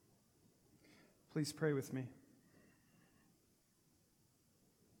Please pray with me.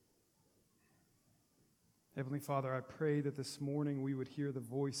 Heavenly Father, I pray that this morning we would hear the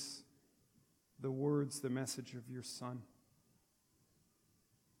voice, the words, the message of your Son.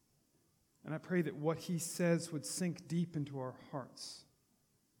 And I pray that what he says would sink deep into our hearts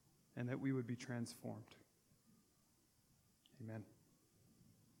and that we would be transformed. Amen.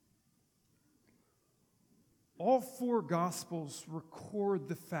 All four Gospels record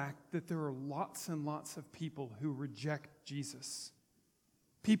the fact that there are lots and lots of people who reject Jesus,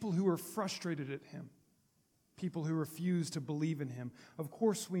 people who are frustrated at him, people who refuse to believe in him. Of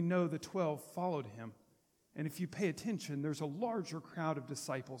course, we know the 12 followed him. And if you pay attention, there's a larger crowd of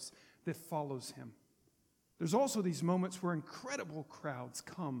disciples that follows him. There's also these moments where incredible crowds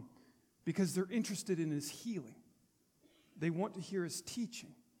come because they're interested in his healing. They want to hear his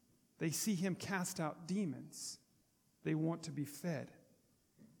teaching. They see him cast out demons. They want to be fed.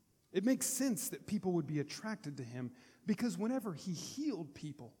 It makes sense that people would be attracted to him because whenever he healed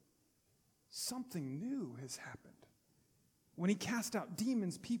people, something new has happened. When he cast out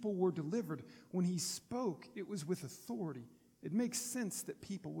demons, people were delivered. When he spoke, it was with authority. It makes sense that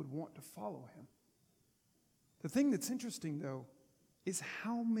people would want to follow him. The thing that's interesting, though, is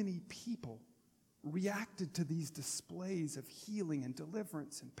how many people reacted to these displays of healing and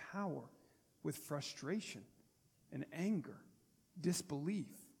deliverance and power with frustration and anger, disbelief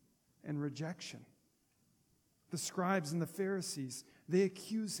and rejection. The scribes and the Pharisees, they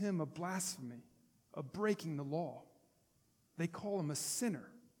accuse him of blasphemy, of breaking the law. They call him a sinner,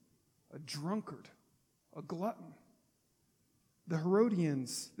 a drunkard, a glutton. The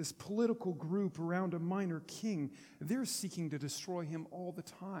Herodians, this political group around a minor king, they're seeking to destroy him all the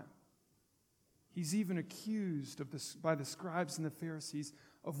time. He's even accused by the scribes and the Pharisees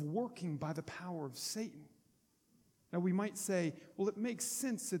of working by the power of Satan. Now we might say, well, it makes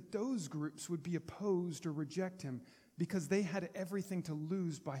sense that those groups would be opposed or reject him because they had everything to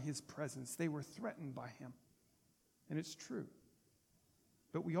lose by his presence. They were threatened by him. And it's true.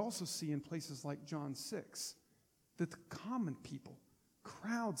 But we also see in places like John 6 that the common people,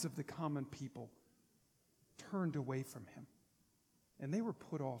 crowds of the common people, turned away from him. And they were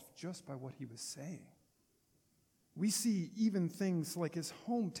put off just by what he was saying. We see even things like his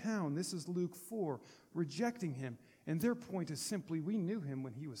hometown, this is Luke 4, rejecting him. And their point is simply, we knew him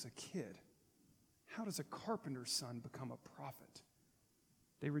when he was a kid. How does a carpenter's son become a prophet?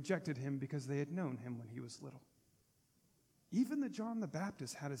 They rejected him because they had known him when he was little. Even the John the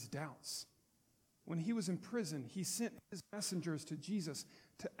Baptist had his doubts. When he was in prison, he sent his messengers to Jesus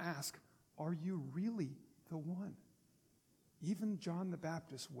to ask, are you really the one? Even John the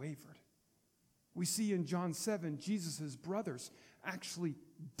Baptist wavered. We see in John 7, Jesus' brothers actually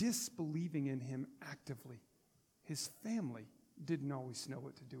disbelieving in him actively. His family didn't always know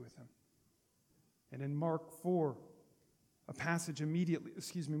what to do with him. And in Mark 3, a passage immediately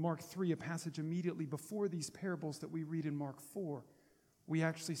before these parables that we read in Mark 4, we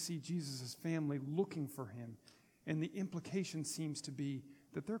actually see Jesus' family looking for him. And the implication seems to be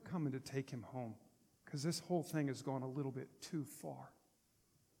that they're coming to take him home because this whole thing has gone a little bit too far.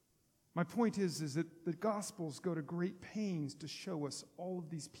 My point is that the Gospels go to great pains to show us all of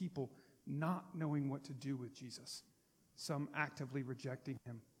these people not knowing what to do with Jesus. Some actively rejecting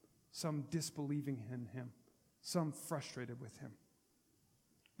him, some disbelieving in him, some frustrated with him.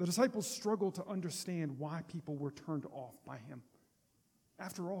 The disciples struggle to understand why people were turned off by him.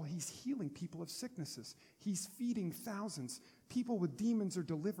 After all, he's healing people of sicknesses. He's feeding thousands. People with demons are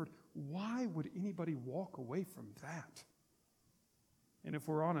delivered. Why would anybody walk away from that? And if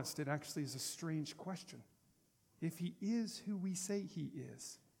we're honest, it actually is a strange question. If he is who we say he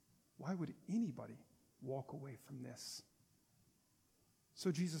is, why would anybody walk away from this?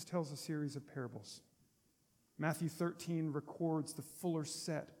 So Jesus tells a series of parables. Matthew 13 records the fuller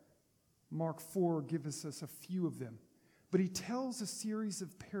set. Mark 4 gives us a few of them. But he tells a series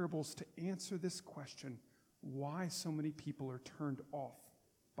of parables to answer this question, why so many people are turned off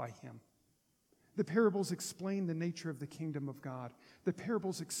by him. The parables explain the nature of the kingdom of God. The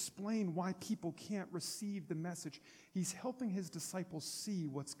parables explain why people can't receive the message. He's helping his disciples see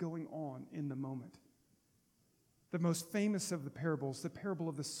what's going on in the moment. The most famous of the parables, the parable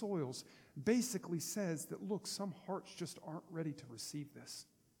of the soils, basically says that, look, some hearts just aren't ready to receive this.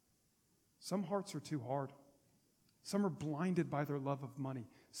 Some hearts are too hard. Some are blinded by their love of money.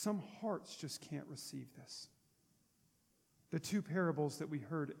 Some hearts just can't receive this. The two parables that we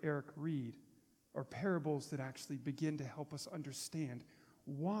heard Eric read are parables that actually begin to help us understand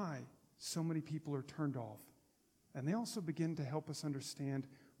why so many people are turned off. And they also begin to help us understand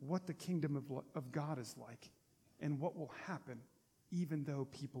what the kingdom of God is like and what will happen even though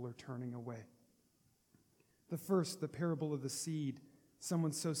people are turning away. The first, the parable of the seed.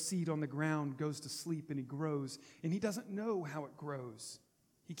 Someone sows seed on the ground, goes to sleep, and he grows. And he doesn't know how it grows.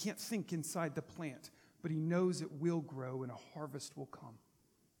 He can't think inside the plant, but he knows it will grow and a harvest will come.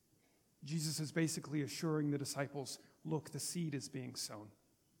 Jesus is basically assuring the disciples, look, the seed is being sown.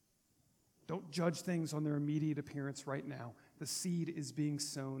 Don't judge things on their immediate appearance right now. The seed is being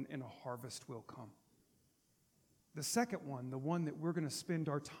sown and a harvest will come. The second one, the one that we're going to spend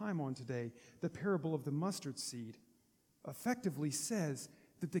our time on today, the parable of the mustard seed, effectively says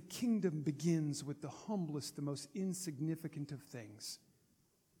that the kingdom begins with the humblest, the most insignificant of things.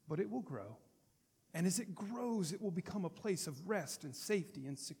 But it will grow. And as it grows, it will become a place of rest and safety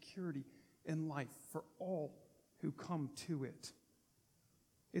and security and life for all who come to it.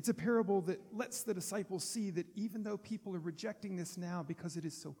 It's a parable that lets the disciples see that even though people are rejecting this now because it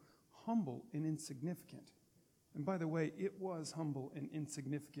is so humble and insignificant, and by the way, it was humble and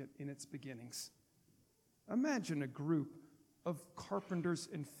insignificant in its beginnings. Imagine a group of carpenters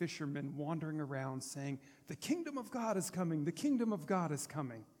and fishermen wandering around saying, the kingdom of God is coming, the kingdom of God is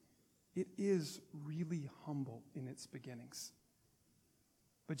coming. It is really humble in its beginnings.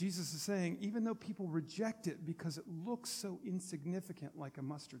 But Jesus is saying, even though people reject it because it looks so insignificant like a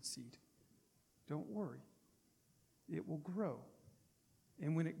mustard seed, don't worry. It will grow.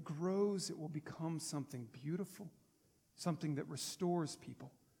 And when it grows, it will become something beautiful, something that restores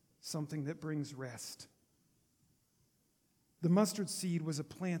people, something that brings rest. The mustard seed was a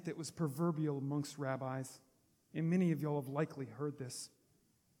plant that was proverbial amongst rabbis, and many of y'all have likely heard this.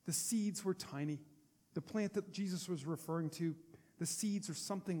 The seeds were tiny. The plant that Jesus was referring to, the seeds are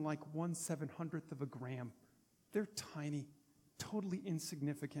something like 1/700th of a gram. They're tiny, totally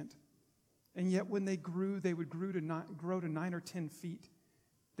insignificant. And yet when they grew, they would grow to 9 or 10 feet.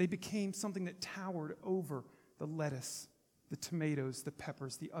 They became something that towered over the lettuce, the tomatoes, the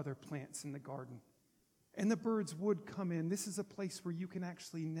peppers, the other plants in the garden. And the birds would come in. This is a place where you can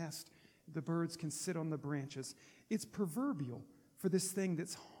actually nest. The birds can sit on the branches. It's proverbial for this thing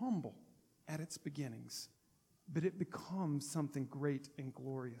that's humble at its beginnings, but it becomes something great and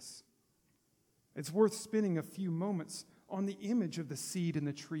glorious. It's worth spending a few moments on the image of the seed and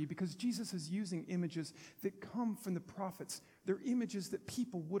the tree because Jesus is using images that come from the prophets. They're images that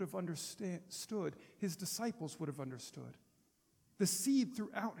people would have understood, his disciples would have understood. The seed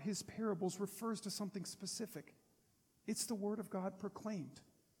throughout his parables refers to something specific. It's the word of God proclaimed.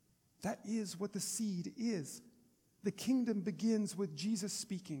 That is what the seed is. The kingdom begins with Jesus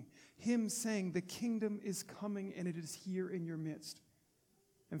speaking, him saying, the kingdom is coming and it is here in your midst.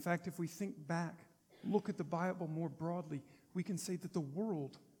 In fact, if we think back, look at the Bible more broadly, we can say that the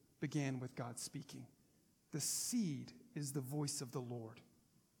world began with God speaking. The seed is the voice of the Lord.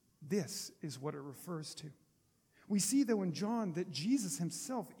 This is what it refers to. We see, though, in John that Jesus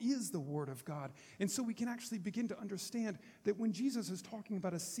himself is the Word of God. And so we can actually begin to understand that when Jesus is talking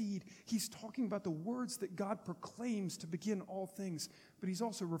about a seed, he's talking about the words that God proclaims to begin all things. But he's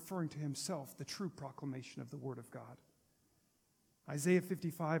also referring to himself, the true proclamation of the Word of God. Isaiah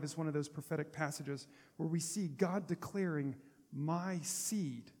 55 is one of those prophetic passages where we see God declaring, my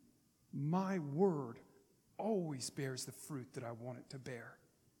seed, my word, always bears the fruit that I want it to bear.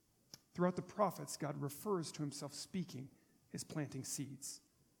 Throughout the prophets, God refers to himself speaking as planting seeds.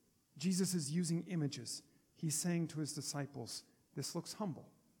 Jesus is using images. He's saying to his disciples, this looks humble,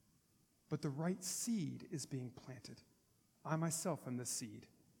 but the right seed is being planted. I myself am the seed.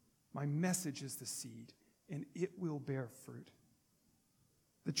 My message is the seed, and it will bear fruit.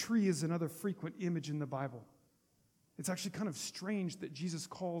 The tree is another frequent image in the Bible. It's actually kind of strange that Jesus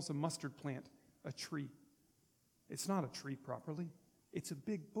calls a mustard plant a tree. It's not a tree properly. It's a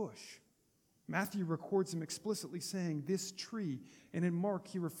big bush. Matthew records him explicitly saying this tree, and in Mark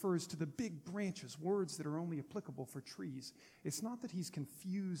he refers to the big branches, words that are only applicable for trees. It's not that he's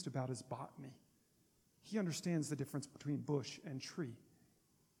confused about his botany. He understands the difference between bush and tree.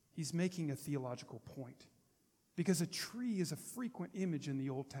 He's making a theological point because a tree is a frequent image in the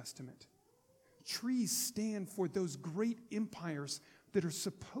Old Testament. Trees stand for those great empires that are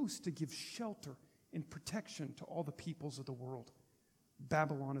supposed to give shelter and protection to all the peoples of the world.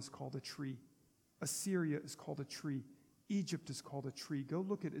 Babylon is called a tree. Assyria is called a tree. Egypt is called a tree. Go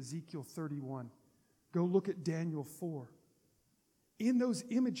look at Ezekiel 31. Go look at Daniel 4. In those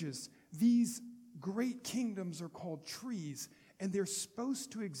images, these great kingdoms are called trees, and they're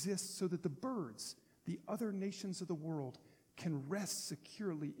supposed to exist so that the birds, the other nations of the world, can rest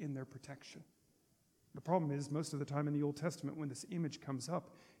securely in their protection. The problem is, most of the time in the Old Testament, when this image comes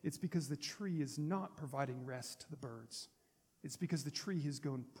up, it's because the tree is not providing rest to the birds. It's because the tree has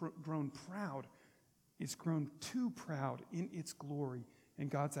grown proud. It's grown too proud in its glory. And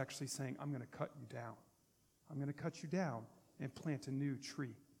God's actually saying, I'm going to cut you down. I'm going to cut you down and plant a new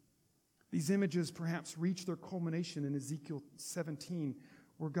tree. These images perhaps reach their culmination in Ezekiel 17,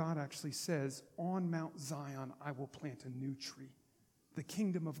 where God actually says, on Mount Zion, I will plant a new tree, the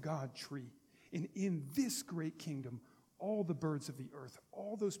kingdom of God tree. And in this great kingdom, all the birds of the earth,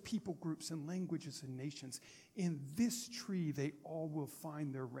 all those people groups and languages and nations, in this tree, they all will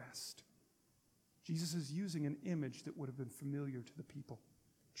find their rest. Jesus is using an image that would have been familiar to the people.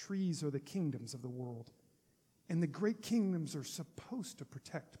 Trees are the kingdoms of the world. And the great kingdoms are supposed to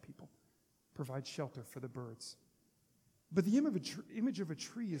protect people, provide shelter for the birds. But the image of a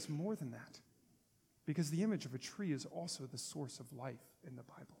tree is more than that, because the image of a tree is also the source of life in the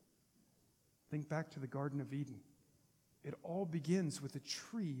Bible. Think back to the Garden of Eden. It all begins with a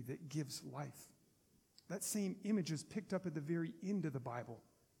tree that gives life. That same image is picked up at the very end of the Bible.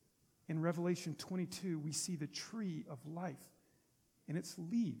 In Revelation 22, we see the tree of life, and its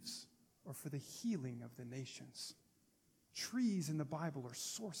leaves are for the healing of the nations. Trees in the Bible are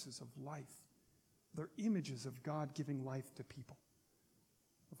sources of life. They're images of God giving life to people.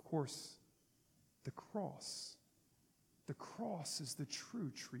 Of course, the cross is the true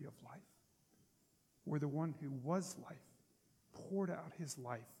tree of life, where the one who was life poured out his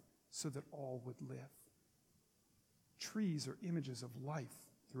life so that all would live. Trees are images of life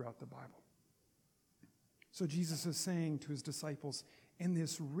throughout the Bible. So Jesus is saying to his disciples in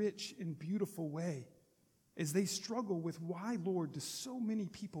this rich and beautiful way, as they struggle with why, Lord, do so many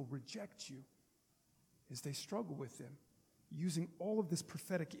people reject you? As they struggle with them, using all of this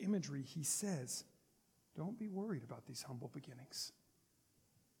prophetic imagery, he says, don't be worried about these humble beginnings.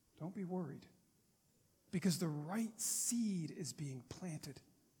 Don't be worried, because the right seed is being planted.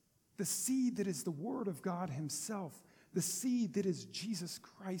 The seed that is the Word of God himself, the seed that is Jesus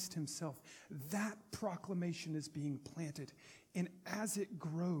Christ himself, that proclamation is being planted. And as it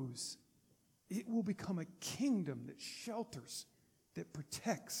grows, it will become a kingdom that shelters, that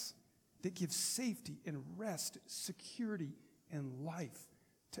protects, that gives safety and rest, security and life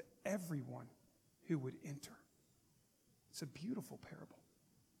to everyone who would enter. It's a beautiful parable.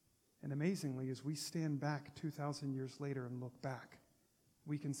 And amazingly, as we stand back 2,000 years later and look back,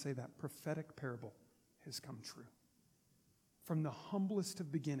 we can say that prophetic parable has come true. From the humblest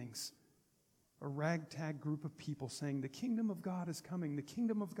of beginnings, a ragtag group of people saying, the kingdom of God is coming, the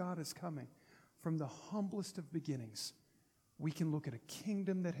kingdom of God is coming. From the humblest of beginnings, we can look at a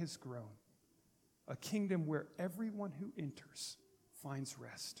kingdom that has grown, a kingdom where everyone who enters finds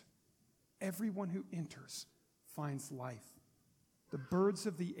rest. Everyone who enters finds life. The birds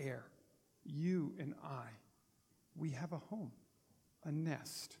of the air, you and I, we have a home, a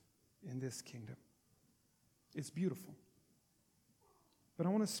nest in this kingdom. It's beautiful. But I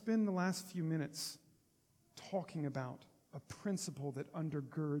want to spend the last few minutes talking about a principle that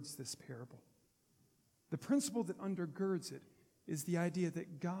undergirds this parable. The principle that undergirds it is the idea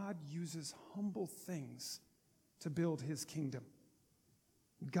that God uses humble things to build his kingdom.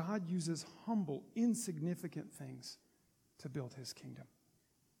 God uses humble, insignificant things to build his kingdom.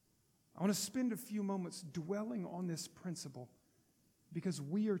 I want to spend a few moments dwelling on this principle because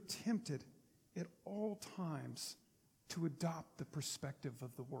we are tempted at all times to adopt the perspective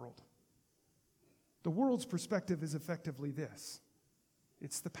of the world. The world's perspective is effectively this: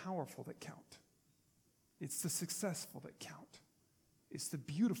 it's the powerful that count. It's the successful that count. It's the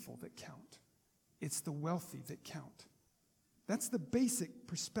beautiful that count. It's the wealthy that count. That's the basic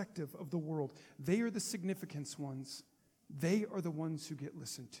perspective of the world. They are the significant ones. They are the ones who get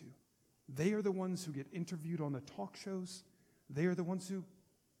listened to. They are the ones who get interviewed on the talk shows. They are the ones who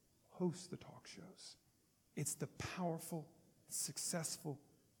host the talk shows. It's the powerful, successful,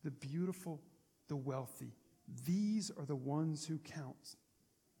 the beautiful, the wealthy. These are the ones who count.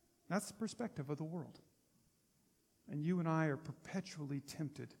 That's the perspective of the world. And you and I are perpetually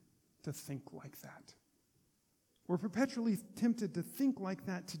tempted to think like that. We're perpetually tempted to think like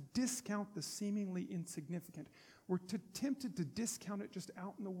that, to discount the seemingly insignificant. We're tempted to discount it just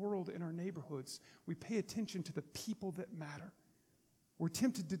out in the world, in our neighborhoods. We pay attention to the people that matter. We're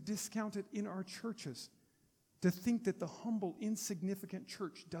tempted to discount it in our churches, to think that the humble, insignificant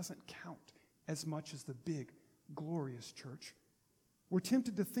church doesn't count as much as the big, glorious church. We're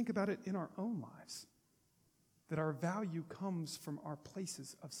tempted to think about it in our own lives, that our value comes from our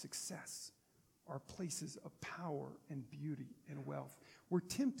places of success, our places of power and beauty and wealth. We're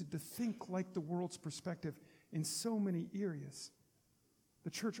tempted to think like the world's perspective in so many areas. The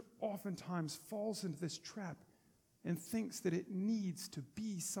church oftentimes falls into this trap and thinks that it needs to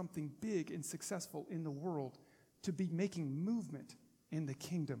be something big and successful in the world to be making movement in the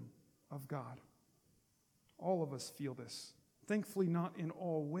kingdom of God. All of us feel this. Thankfully, not in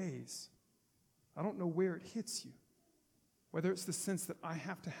all ways. I don't know where it hits you. Whether it's the sense that I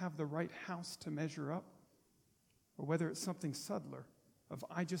have to have the right house to measure up, or whether it's something subtler of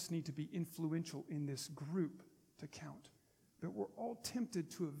I just need to be influential in this group to count. But we're all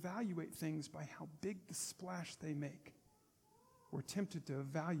tempted to evaluate things by how big the splash they make. We're tempted to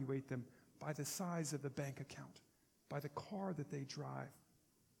evaluate them by the size of the bank account, by the car that they drive.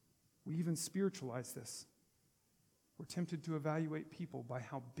 We even spiritualize this. We're tempted to evaluate people by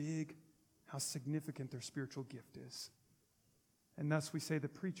how big, how significant their spiritual gift is. And thus we say the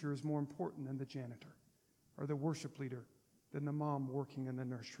preacher is more important than the janitor, or the worship leader than the mom working in the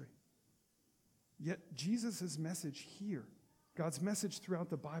nursery. Yet Jesus' message here, God's message throughout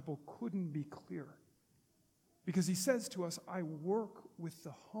the Bible, couldn't be clearer. Because he says to us, I work with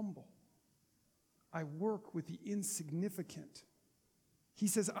the humble. I work with the insignificant. He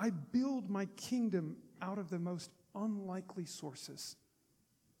says, I build my kingdom out of the most unlikely sources.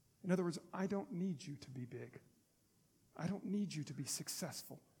 In other words, I don't need you to be big. I don't need you to be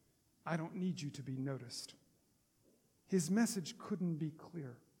successful. I don't need you to be noticed. His message couldn't be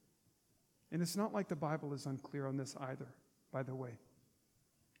clearer. And it's not like the Bible is unclear on this either, by the way.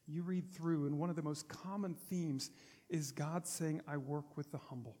 You read through, and one of the most common themes is God saying, I work with the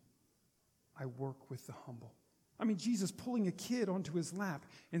humble. I work with the humble. I mean, Jesus pulling a kid onto his lap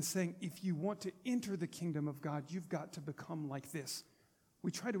and saying, if you want to enter the kingdom of God, you've got to become like this.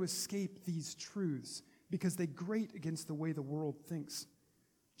 We try to escape these truths because they grate against the way the world thinks.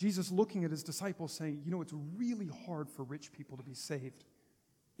 Jesus looking at his disciples saying, it's really hard for rich people to be saved.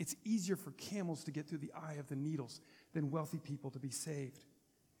 It's easier for camels to get through the eye of the needles than wealthy people to be saved.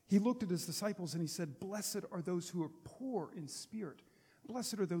 He looked at his disciples and he said, blessed are those who are poor in spirit.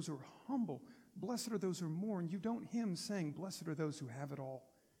 Blessed are those who are humble. Blessed are those who mourn. You don't him saying, blessed are those who have it all.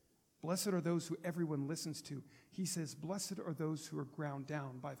 Blessed are those who everyone listens to. He says, blessed are those who are ground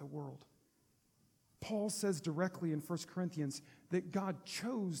down by the world. Paul says directly in 1 Corinthians that God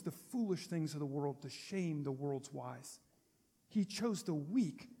chose the foolish things of the world to shame the world's wise. He chose the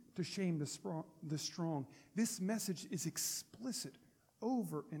weak to shame the strong. This message is explicit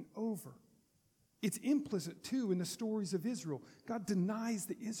over and over. It's implicit, too, in the stories of Israel. God denies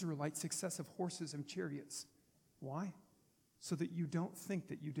the Israelites success of horses and chariots. Why? So that you don't think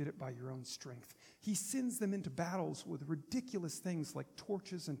that you did it by your own strength. He sends them into battles with ridiculous things like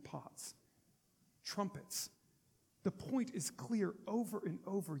torches and pots, trumpets. The point is clear over and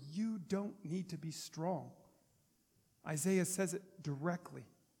over. You don't need to be strong. Isaiah says it directly.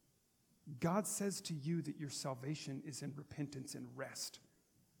 God says to you that your salvation is in repentance and rest,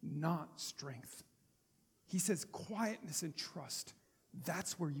 not strength. He says quietness and trust.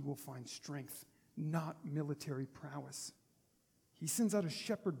 That's where you will find strength, not military prowess. He sends out a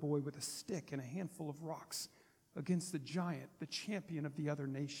shepherd boy with a stick and a handful of rocks against the giant, the champion of the other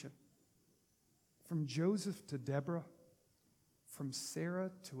nation. From Joseph to Deborah, from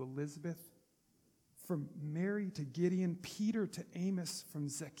Sarah to Elizabeth, from Mary to Gideon, Peter to Amos, from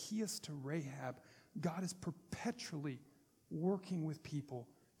Zacchaeus to Rahab, God is perpetually working with people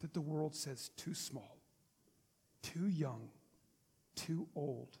that the world says too small, too young, too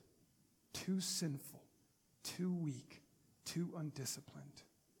old, too sinful, too weak, too undisciplined.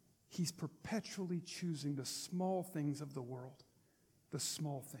 He's perpetually choosing the small things of the world, the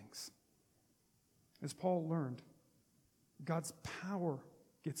small things. As Paul learned, God's power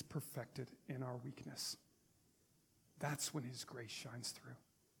gets perfected in our weakness. That's when his grace shines through.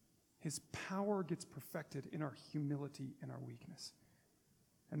 His power gets perfected in our humility and our weakness.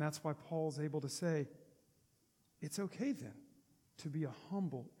 And that's why Paul's able to say, it's okay then to be a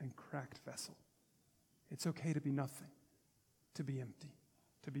humble and cracked vessel. It's okay to be nothing, to be empty,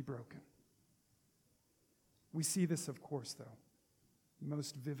 to be broken. We see this, of course, though,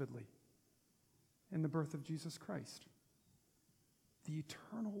 most vividly in the birth of Jesus Christ, the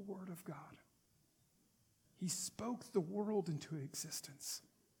eternal Word of God. He spoke the world into existence,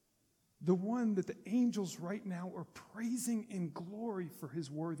 the one that the angels right now are praising in glory for his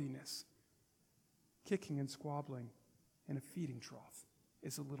worthiness. Kicking and squabbling in a feeding trough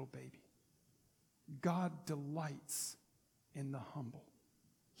is a little baby. God delights in the humble.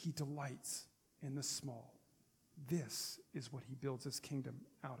 He delights in the small. This is what he builds his kingdom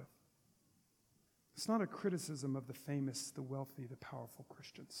out of. It's not a criticism of the famous, the wealthy, the powerful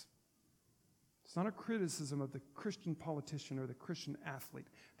Christians. It's not a criticism of the Christian politician or the Christian athlete,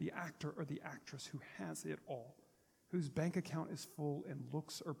 the actor or the actress who has it all, whose bank account is full and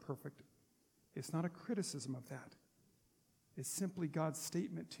looks are perfect. It's not a criticism of that. It's simply God's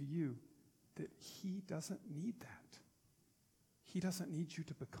statement to you that he doesn't need that. He doesn't need you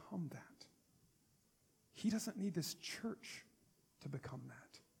to become that. He doesn't need this church to become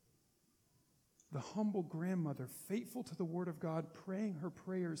that. The humble grandmother, faithful to the word of God, praying her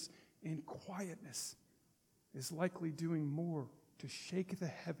prayers in quietness, is likely doing more to shake the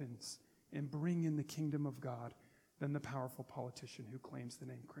heavens and bring in the kingdom of God than the powerful politician who claims the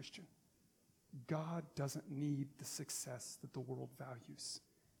name Christian. God doesn't need the success that the world values.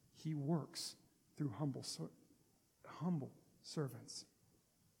 He works through humble servants.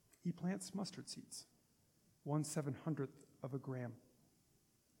 He plants mustard seeds, 1/700th of a gram,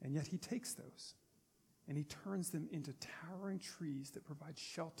 and yet he takes those and he turns them into towering trees that provide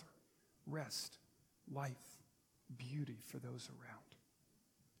shelter, rest, life, beauty for those around.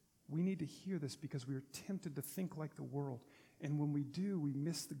 We need to hear this because we are tempted to think like the world. And when we do, we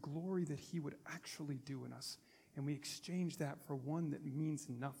miss the glory that he would actually do in us. And we exchange that for one that means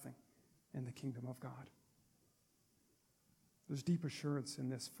nothing in the kingdom of God. There's deep assurance in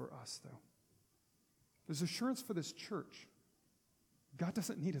this for us, though. There's assurance for this church. God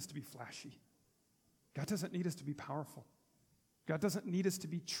doesn't need us to be flashy. God doesn't need us to be powerful. God doesn't need us to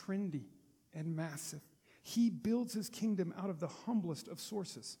be trendy and massive. He builds his kingdom out of the humblest of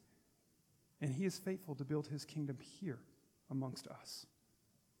sources. And he is faithful to build his kingdom here amongst us.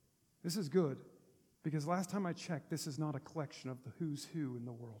 This is good because last time I checked, this is not a collection of the who's who in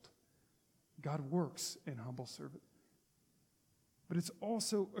the world. God works in humble servant. But it's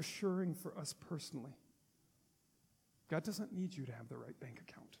also assuring for us personally. God doesn't need you to have the right bank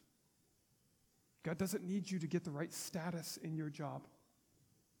account. God doesn't need you to get the right status in your job.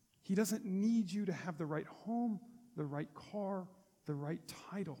 He doesn't need you to have the right home, the right car, the right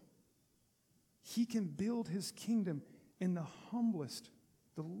title. He can build his kingdom in the humblest,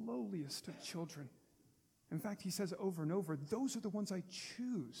 the lowliest of children. In fact, he says over and over, those are the ones I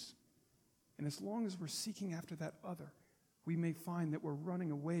choose. And as long as we're seeking after that other, we may find that we're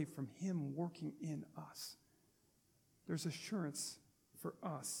running away from him working in us. There's assurance for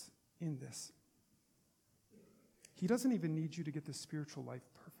us in this. He doesn't even need you to get the spiritual life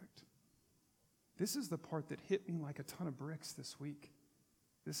perfect. This is the part that hit me like a ton of bricks this week.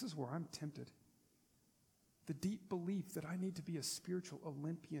 This is where I'm tempted. The deep belief that I need to be a spiritual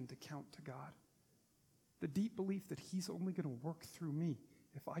Olympian to count to God. The deep belief that he's only going to work through me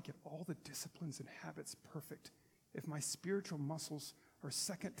if I get all the disciplines and habits perfect. If my spiritual muscles are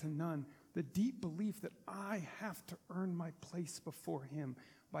second to none. The deep belief that I have to earn my place before him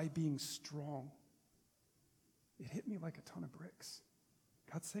by being strong. It hit me like a ton of bricks.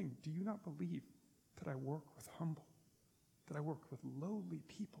 God's saying, do you not believe that I work with humble, that I work with lowly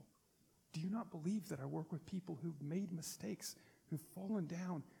people? Do you not believe that I work with people who've made mistakes, who've fallen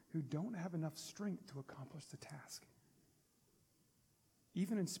down, who don't have enough strength to accomplish the task?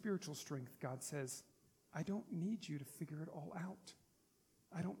 Even in spiritual strength, God says, I don't need you to figure it all out.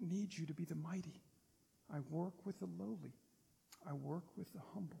 I don't need you to be the mighty. I work with the lowly. I work with the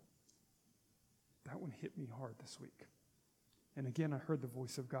humble. That one hit me hard this week. And again, I heard the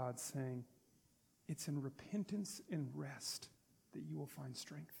voice of God saying, it's in repentance and rest that you will find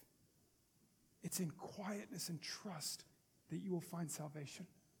strength. It's in quietness and trust that you will find salvation.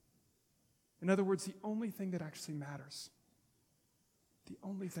 In other words, the only thing that actually matters,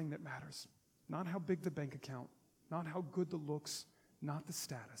 not how big the bank account, not how good the looks, not the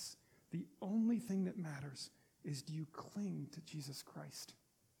status. The only thing that matters is, do you cling to Jesus Christ?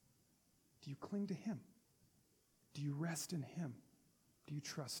 Do you cling to him? Do you rest in him? Do you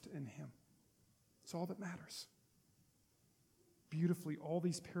trust in him? It's all that matters. Beautifully, all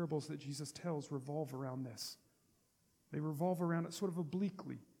these parables that Jesus tells revolve around this. They revolve around it sort of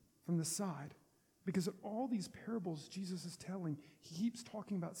obliquely from the side. Because in all these parables Jesus is telling, he keeps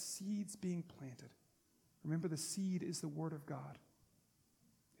talking about seeds being planted. Remember, the seed is the word of God.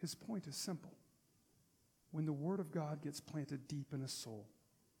 His point is simple. When the word of God gets planted deep in a soul,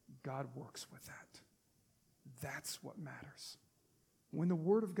 God works with that. That's what matters. When the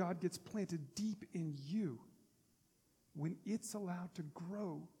word of God gets planted deep in you, when it's allowed to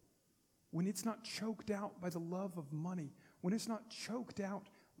grow, when it's not choked out by the love of money, when it's not choked out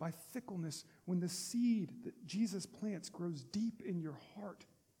by fickleness, when the seed that Jesus plants grows deep in your heart,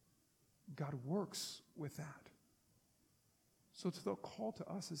 God works with that. So the call to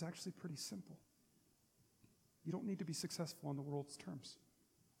us is actually pretty simple. You don't need to be successful on the world's terms.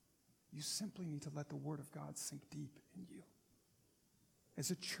 You simply need to let the word of God sink deep in you. As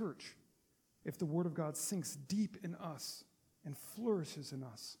a church, if the word of God sinks deep in us and flourishes in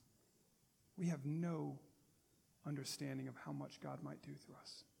us, we have no understanding of how much God might do through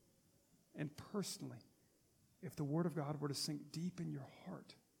us. And personally, if the word of God were to sink deep in your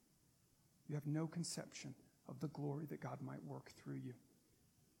heart, you have no conception of the glory that God might work through you.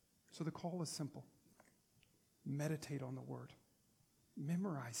 So the call is simple. Meditate on the word.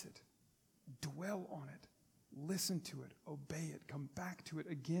 Memorize it. dwell on it, listen to it, obey it, come back to it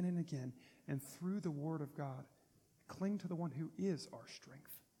again and again, and through the Word of God, cling to the one who is our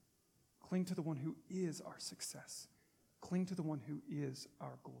strength. Cling to the one who is our success. Cling to the one who is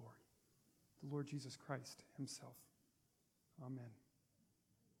our glory, the Lord Jesus Christ himself. Amen.